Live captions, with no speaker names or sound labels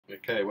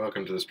Okay,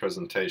 welcome to this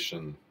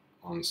presentation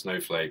on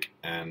Snowflake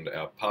and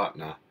our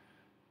partner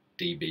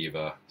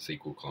DBeaver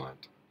SQL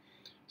client.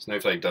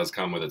 Snowflake does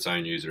come with its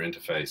own user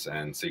interface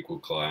and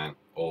SQL client,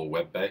 all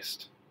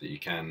web-based, that you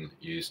can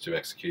use to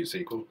execute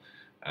SQL.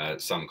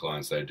 Some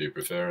clients, they do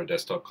prefer a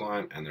desktop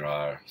client, and there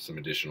are some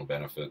additional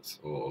benefits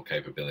or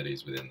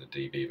capabilities within the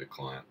DBeaver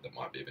client that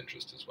might be of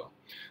interest as well.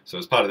 So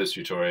as part of this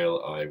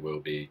tutorial, I will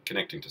be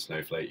connecting to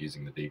Snowflake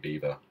using the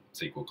DBeaver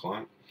SQL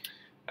client.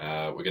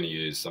 We're going to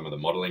use some of the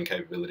modeling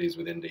capabilities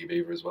within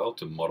DBeaver as well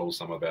to model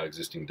some of our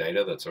existing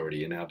data that's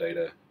already in our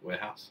data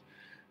warehouse.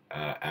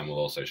 And we'll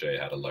also show you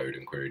how to load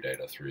and query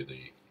data through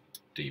the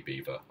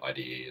DBeaver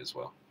IDE as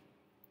well.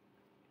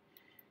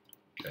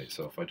 Okay,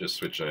 so if I just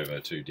switch over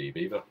to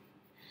DBeaver,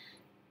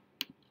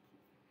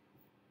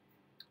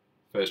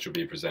 first you'll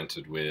be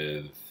presented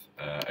with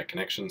a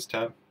connections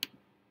tab.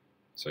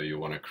 So you'll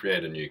want to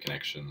create a new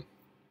connection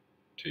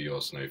to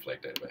your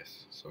Snowflake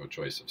database. So a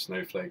choice of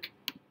Snowflake.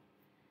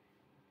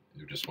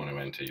 You'll just want to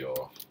enter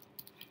your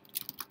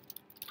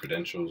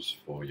credentials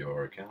for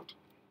your account.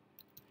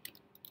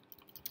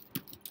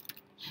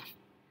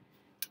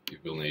 You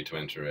will need to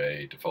enter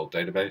a default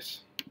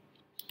database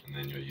and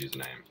then your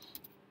username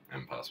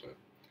and password.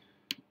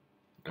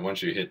 And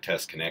once you hit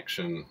test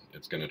connection,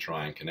 it's going to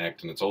try and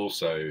connect, and it's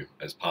also,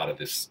 as part of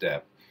this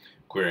step,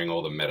 querying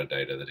all the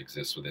metadata that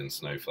exists within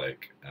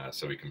Snowflake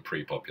so we can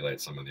pre-populate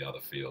some of the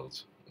other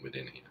fields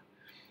within here.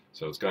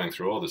 So it's going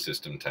through all the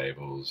system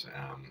tables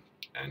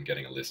and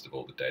getting a list of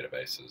all the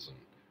databases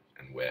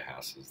and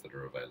warehouses that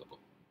are available.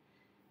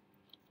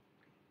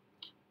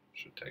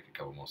 Should take a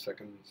couple more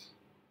seconds.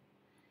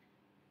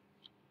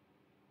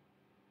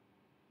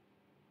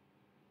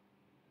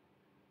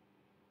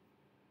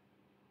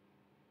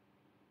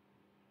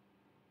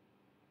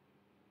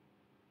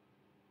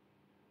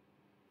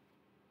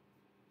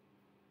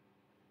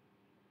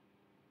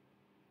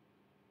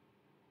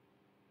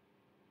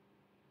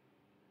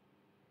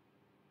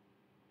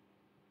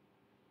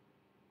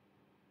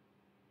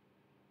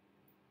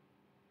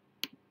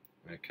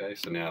 Okay,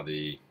 so now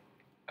the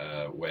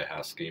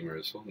warehouse schema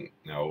is full.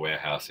 Now a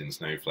warehouse in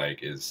Snowflake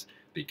is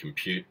the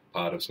compute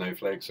part of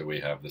Snowflake, so we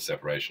have the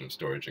separation of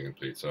storage and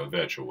compute. So a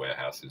virtual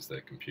warehouse is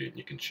the compute, and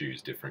you can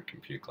choose different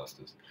compute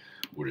clusters.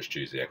 We'll just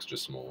choose the extra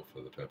small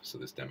for the purpose of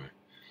this demo.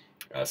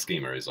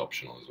 Schema is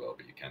optional as well,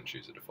 but you can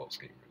choose a default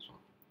schema as well.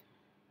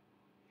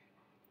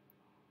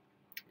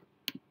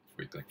 If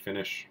we click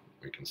finish,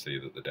 we can see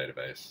that the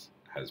database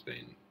has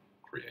been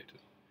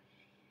created.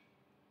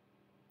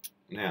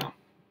 Now,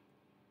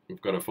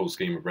 we've got a full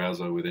schema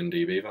browser within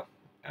DBeaver.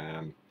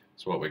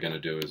 So what we're going to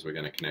do is we're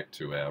going to connect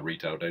to our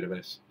retail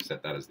database,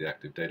 set that as the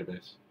active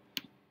database.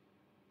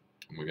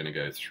 And we're going to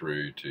go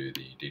through to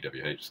the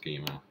DWH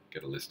schema,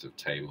 get a list of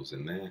tables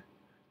in there.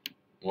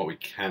 What we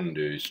can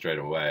do straight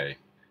away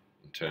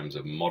in terms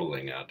of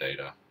modeling our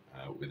data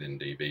within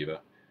DBeaver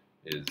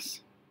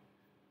is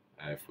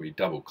if we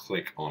double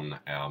click on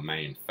our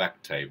main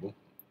fact table,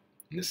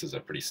 and this is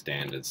a pretty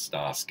standard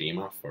star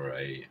schema for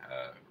a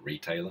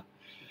retailer.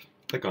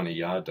 Click on a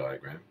yard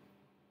diagram,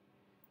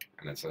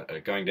 and it's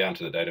going down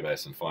to the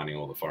database and finding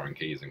all the foreign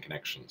keys and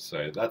connections.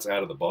 So that's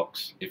out of the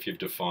box. If you've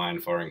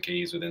defined foreign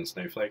keys within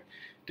Snowflake,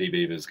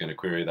 DBeaver is going to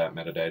query that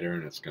metadata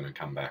and it's going to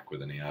come back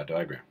with an ER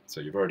diagram.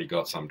 So you've already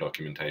got some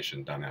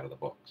documentation done out of the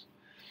box.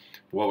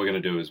 But what we're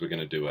going to do is we're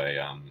going to do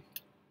a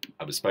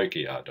bespoke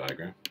ER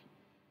diagram.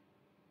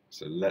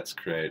 So let's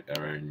create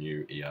our own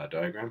new ER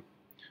diagram.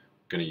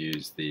 We're going to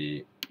use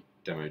the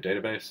demo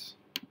database.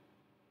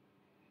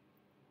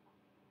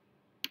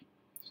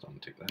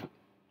 Untick that,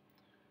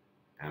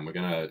 and we're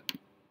going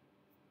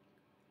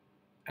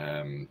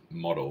to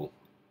model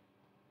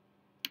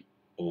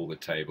all the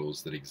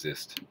tables that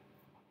exist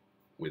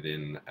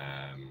within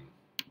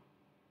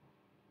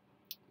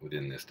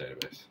within this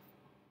database.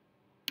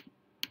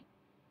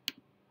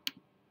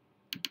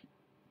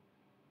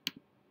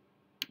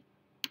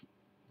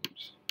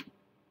 Oops.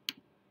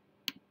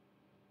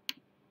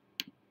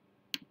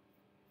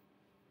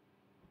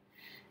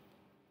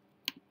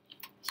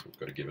 So we've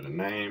got to give it a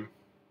name.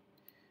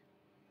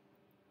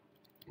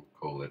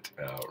 Call it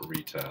our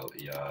retail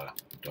ER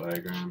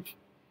diagram.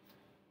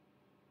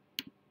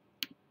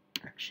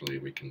 Actually,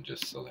 we can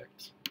just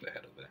select the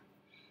header there,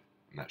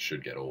 and that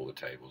should get all the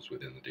tables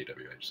within the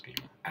DWH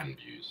schema and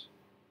views.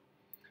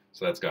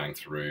 So that's going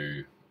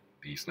through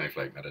the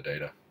Snowflake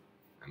metadata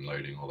and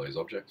loading all those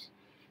objects.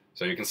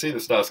 So you can see the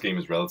star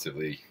schema is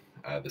relatively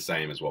the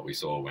same as what we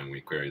saw when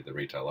we queried the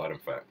retail item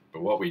fact.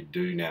 But what we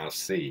do now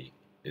see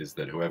is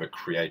that whoever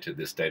created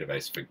this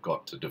database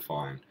forgot to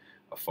define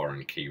a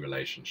foreign key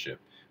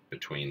relationship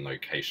between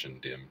location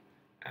dim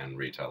and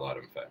retail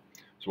item fact.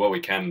 So what we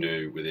can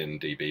do within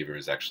DBeaver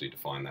is actually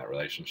define that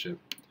relationship.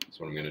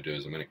 So what I'm going to do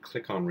is I'm going to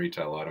click on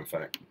retail item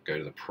fact, go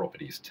to the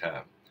properties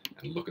tab,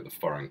 and look at the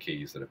foreign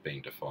keys that have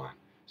been defined.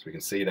 So we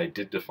can see they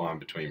did define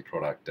between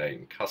product, date,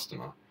 and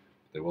customer.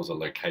 There was a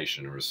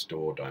location or a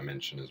store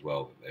dimension as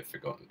well that they've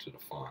forgotten to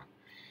define.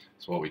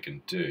 So what we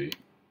can do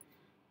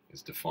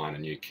is define a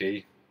new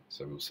key.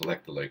 So we'll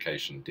select the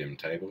location dim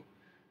table.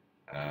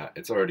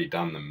 It's already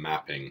done the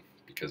mapping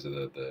because of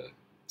the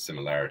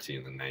similarity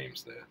in the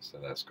names there. So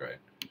that's great.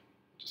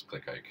 Just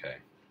click OK.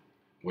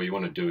 What you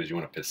want to do is you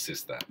want to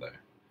persist that though.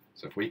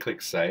 So if we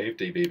click Save,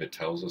 DBeaver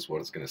tells us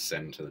what it's going to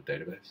send to the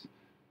database,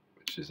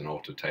 which is an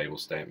alter table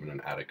statement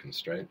and add a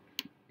constraint.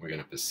 We're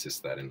going to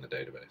persist that in the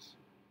database.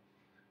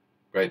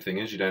 Great thing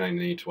is you don't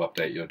need to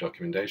update your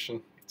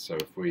documentation. So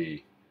if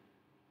we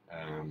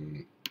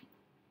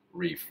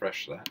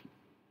refresh that,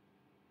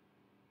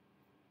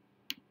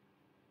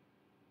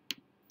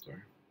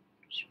 sorry,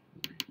 just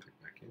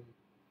click back in.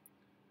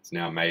 It's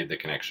now made the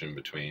connection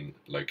between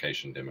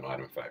location dim and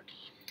item fact.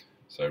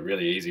 So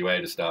really easy way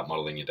to start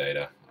modeling your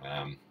data,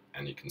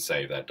 and you can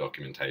save that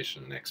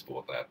documentation and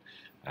export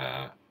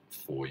that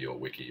for your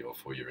wiki or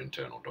for your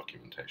internal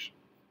documentation.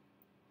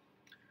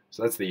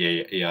 So that's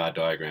the ER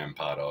diagram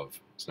part of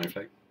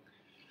Snowflake,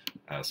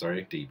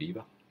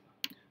 DBeaver.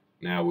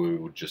 Now we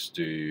will just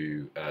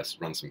do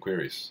run some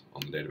queries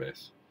on the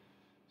database.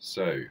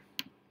 So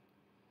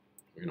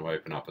we're going to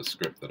open up a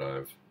script that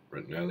I've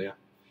written earlier.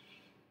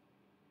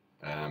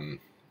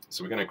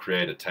 So we're going to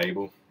create a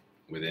table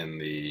within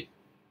the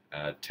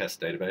test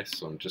database.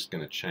 So I'm just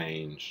going to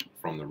change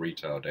from the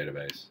retail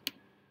database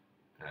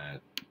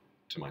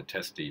to my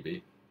test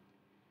DB.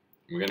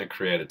 We're going to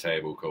create a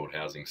table called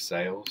housing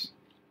sales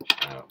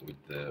with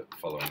the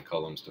following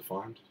columns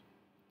defined.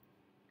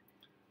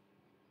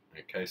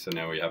 Okay, so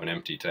now we have an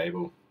empty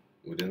table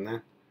within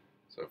there.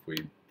 So if we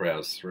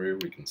browse through,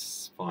 we can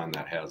find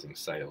that housing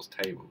sales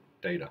table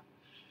data.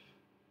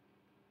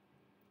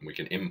 And we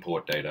can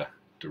import data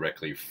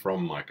directly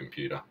from my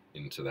computer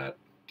into that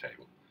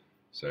table.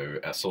 So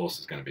our source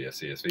is going to be a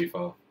CSV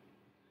file.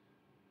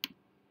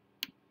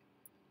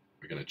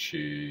 We're going to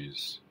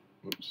choose,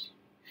 we're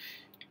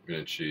going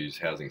to choose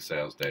housing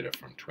sales data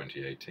from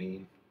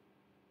 2018.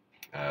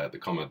 The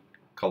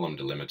column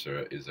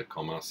delimiter is a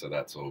comma, so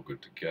that's all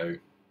good to go.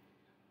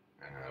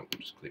 We'll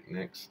just click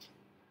next.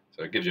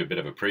 So it gives you a bit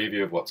of a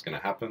preview of what's going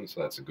to happen,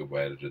 so that's a good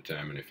way to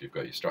determine if you've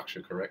got your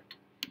structure correct.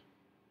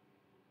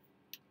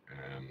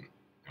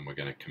 And we're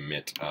going to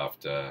commit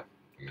after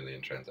 1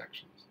 million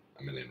transactions,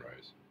 1 million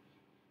rows.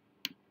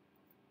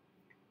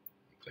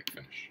 Click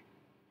finish.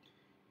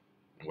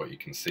 And what you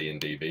can see in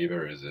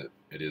DBeaver is it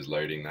is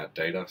loading that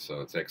data,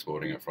 so it's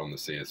exporting it from the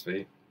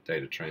CSV.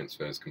 Data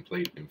transfer is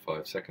complete in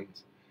 5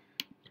 seconds.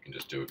 You can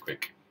just do a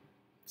quick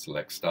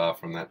select star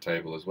from that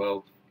table as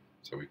well,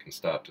 so we can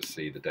start to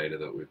see the data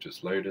that we've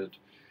just loaded.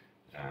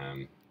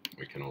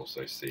 We can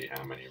also see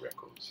how many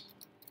records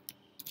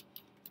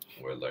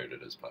were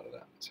loaded as part of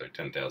that. So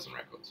 10,000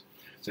 records.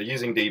 So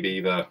using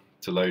DBeaver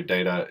to load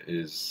data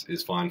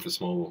is fine for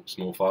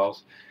small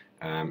files.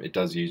 It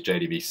does use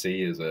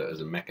JDBC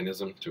as a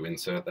mechanism to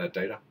insert that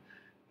data.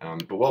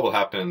 But what will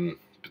happen,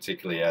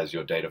 particularly as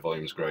your data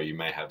volumes grow, you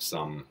may have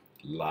some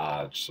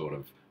large sort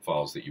of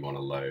files that you want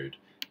to load,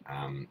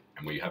 and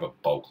we have a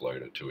bulk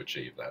loader to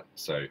achieve that.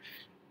 So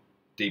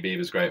DBeaver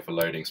is great for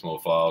loading small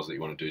files that you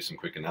want to do some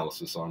quick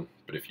analysis on,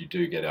 but if you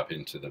do get up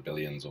into the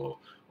billions or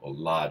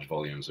large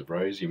volumes of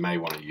rows, you may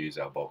want to use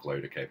our bulk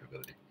loader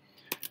capability.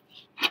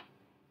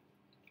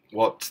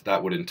 What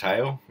that would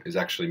entail is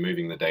actually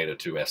moving the data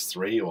to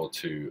S3 or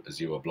to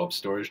Azure Blob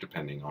Storage,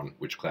 depending on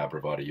which cloud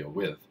provider you're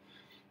with,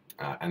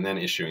 and then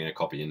issuing a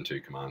copy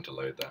into command to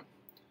load that.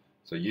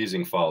 So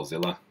using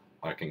FileZilla,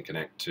 I can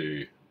connect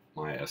to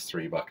my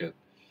S3 bucket.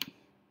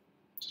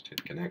 Just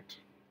hit connect.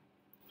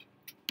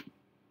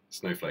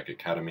 Snowflake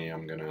Academy,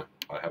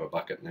 I have a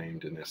bucket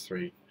named in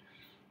S3.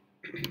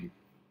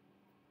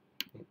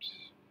 Oops.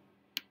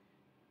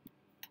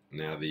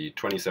 Now the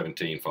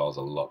 2017 file is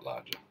a lot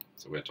larger,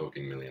 so we're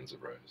talking millions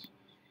of rows.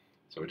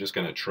 So we're just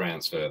going to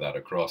transfer that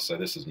across. So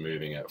this is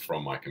moving it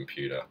from my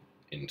computer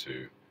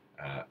into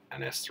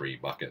an S3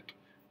 bucket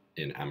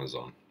in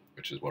Amazon,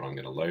 which is what I'm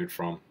going to load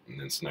from, and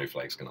then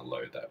Snowflake's going to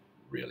load that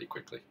really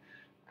quickly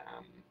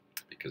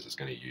because it's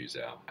going to use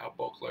our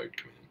bulk load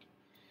command.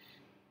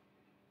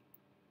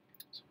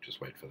 So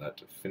just wait for that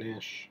to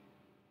finish.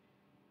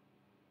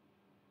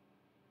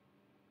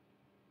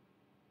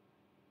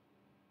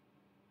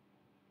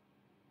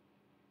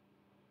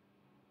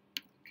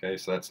 Okay,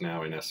 so that's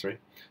now in S3.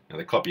 Now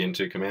the copy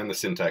into command, the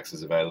syntax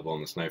is available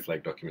in the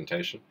Snowflake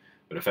documentation,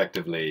 but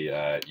effectively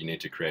you need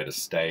to create a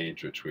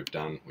stage, which we've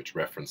done, which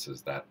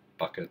references that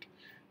bucket.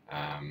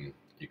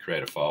 You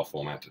create a file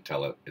format to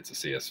tell it it's a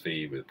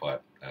CSV with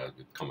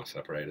comma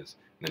separators,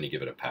 and then you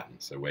give it a pattern.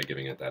 So we're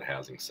giving it that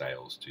housing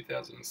sales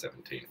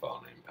 2017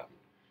 file name pattern.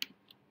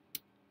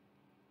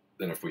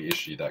 Then if we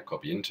issue that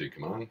copy into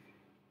command,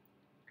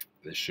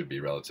 this should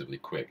be relatively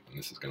quick, and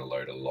this is going to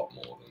load a lot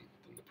more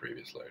than the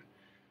previous load.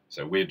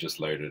 So we've just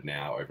loaded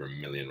now over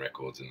 1 million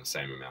records in the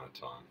same amount of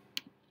time.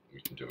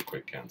 We can do a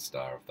quick count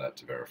star of that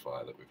to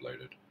verify that we've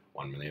loaded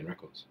 1 million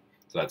records.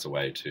 So that's a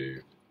way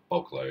to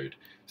bulk load,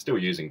 still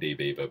using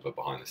DBeaver, but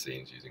behind the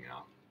scenes using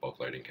our bulk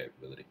loading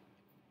capability.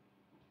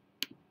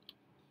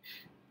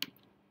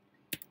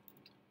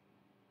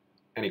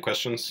 Any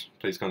questions,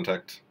 please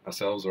contact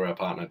ourselves or our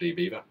partner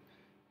DBeaver.